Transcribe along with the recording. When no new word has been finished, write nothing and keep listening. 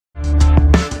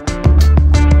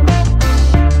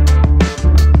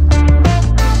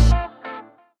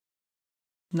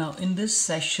Now in this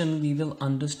session we will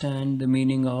understand the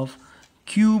meaning of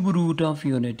cube root of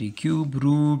unity, cube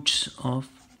roots of.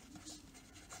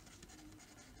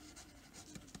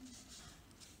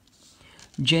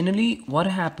 Generally what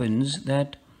happens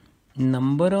that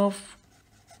number of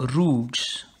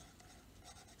roots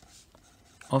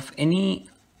of any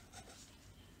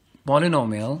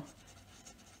polynomial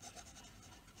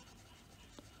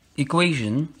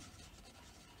equation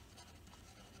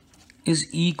is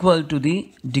equal to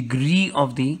the degree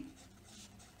of the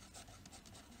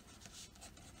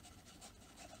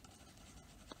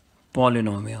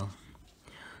polynomial.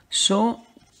 So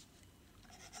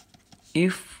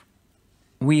if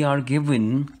we are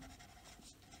given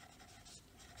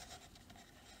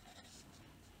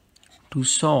to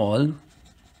solve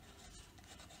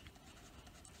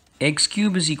x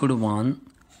cube is equal to 1,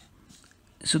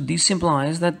 so this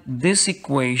implies that this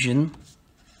equation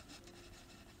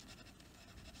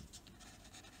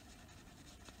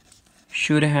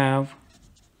should have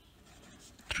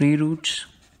 3 roots.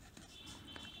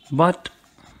 But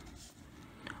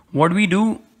what we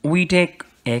do, we take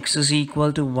x is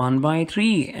equal to 1 by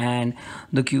 3 and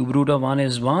the cube root of 1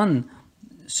 is 1.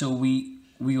 So we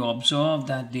observe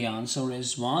that the answer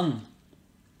is 1.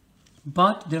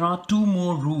 But there are 2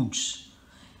 more roots.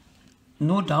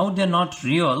 No doubt they're not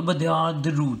real, but they are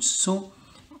the roots. So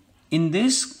in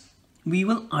this we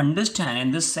will understand,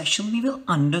 in this session we will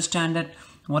understand that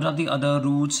what are the other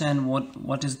roots and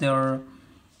what is their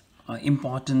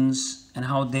importance and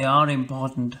how they are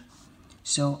important.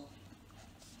 So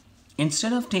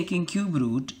instead of taking cube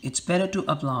root, it's better to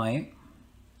apply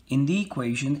in the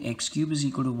equation x cube is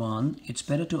equal to 1, it's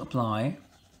better to apply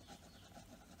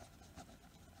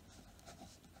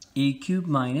a cube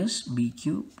minus b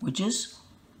cube, which is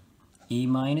a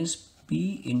minus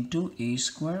b into a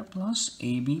square plus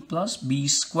ab plus b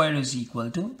square is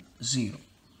equal to 0.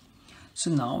 So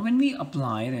now when we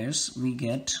apply this, we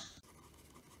get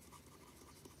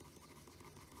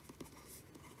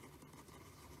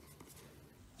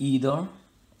either,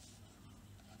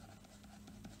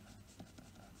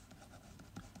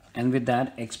 and with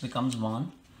that x becomes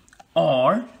 1,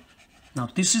 or, now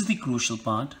this is the crucial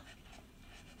part,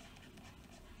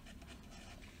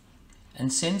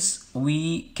 and since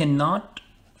we cannot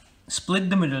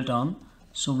split the middle term,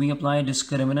 so we apply a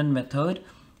discriminant method,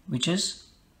 which is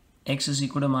x is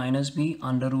equal to minus b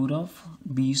under root of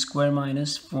b square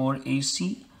minus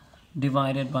 4ac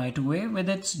divided by 2a with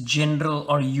its general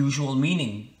or usual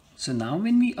meaning. So now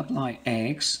when we apply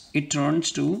x, it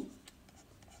turns to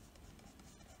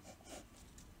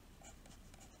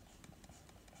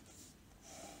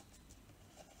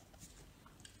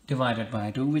divided by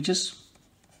 2, which is,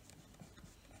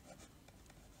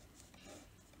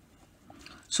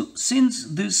 so since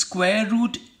the square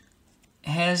root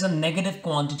has a negative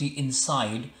quantity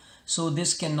inside, so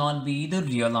this cannot be the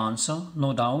real answer.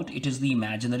 No doubt it is the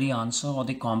imaginary answer or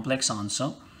the complex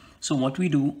answer. So what we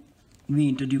do, we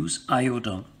introduce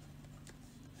iota,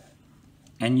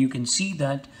 and you can see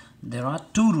that there are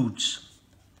 2 roots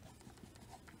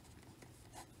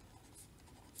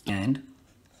and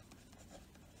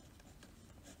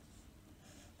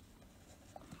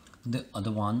the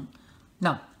other one.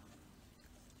 Now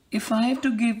if I have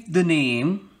to give the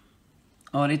name,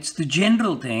 or it's the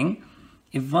general thing,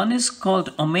 if one is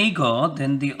called omega,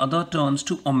 then the other turns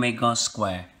to omega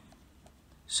square.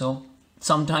 So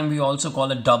sometimes we also call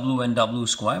it w and w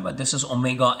square, but this is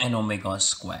omega and omega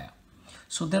square.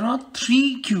 So there are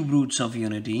 3 cube roots of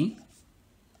unity.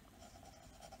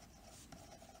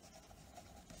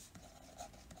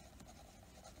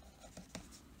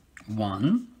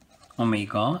 One,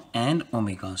 omega and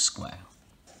omega square.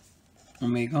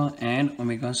 Omega and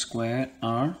omega square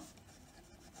are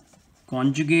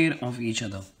conjugate of each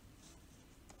other.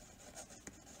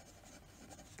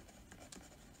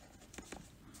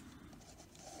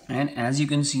 And as you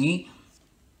can see,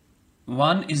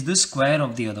 one is the square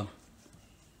of the other.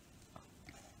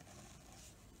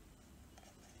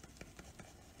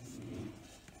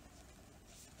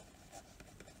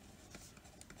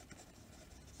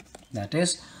 That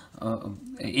is,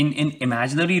 in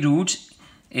imaginary roots,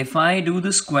 if I do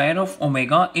the square of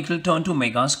omega, it will turn to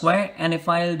omega square, and if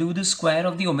I do the square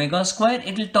of the omega square,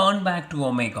 it will turn back to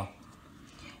omega.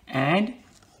 And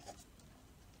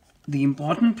the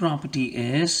important property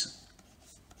is,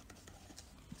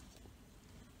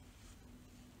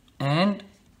 and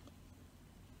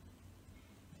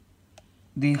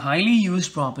the highly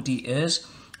used property is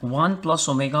 1 plus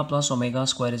omega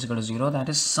square is equal to 0. That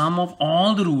is sum of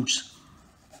all the roots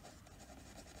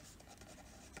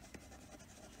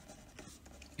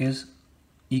is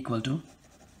equal to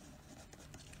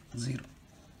 0.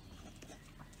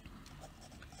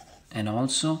 and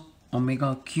also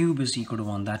omega cube is equal to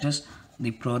 1. That is,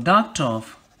 the product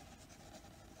of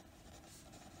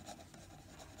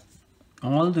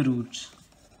all the roots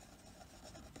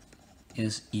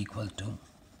is equal to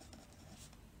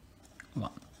 1.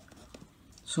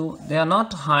 So they are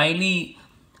not highly,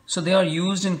 so they are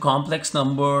used in complex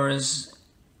numbers,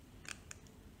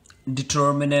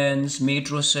 determinants,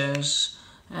 matrices,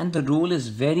 and the rule is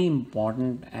very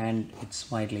important and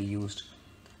it's widely used.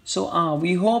 So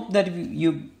we hope that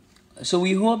you've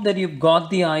got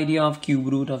the idea of cube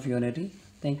root of unity.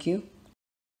 Thank you.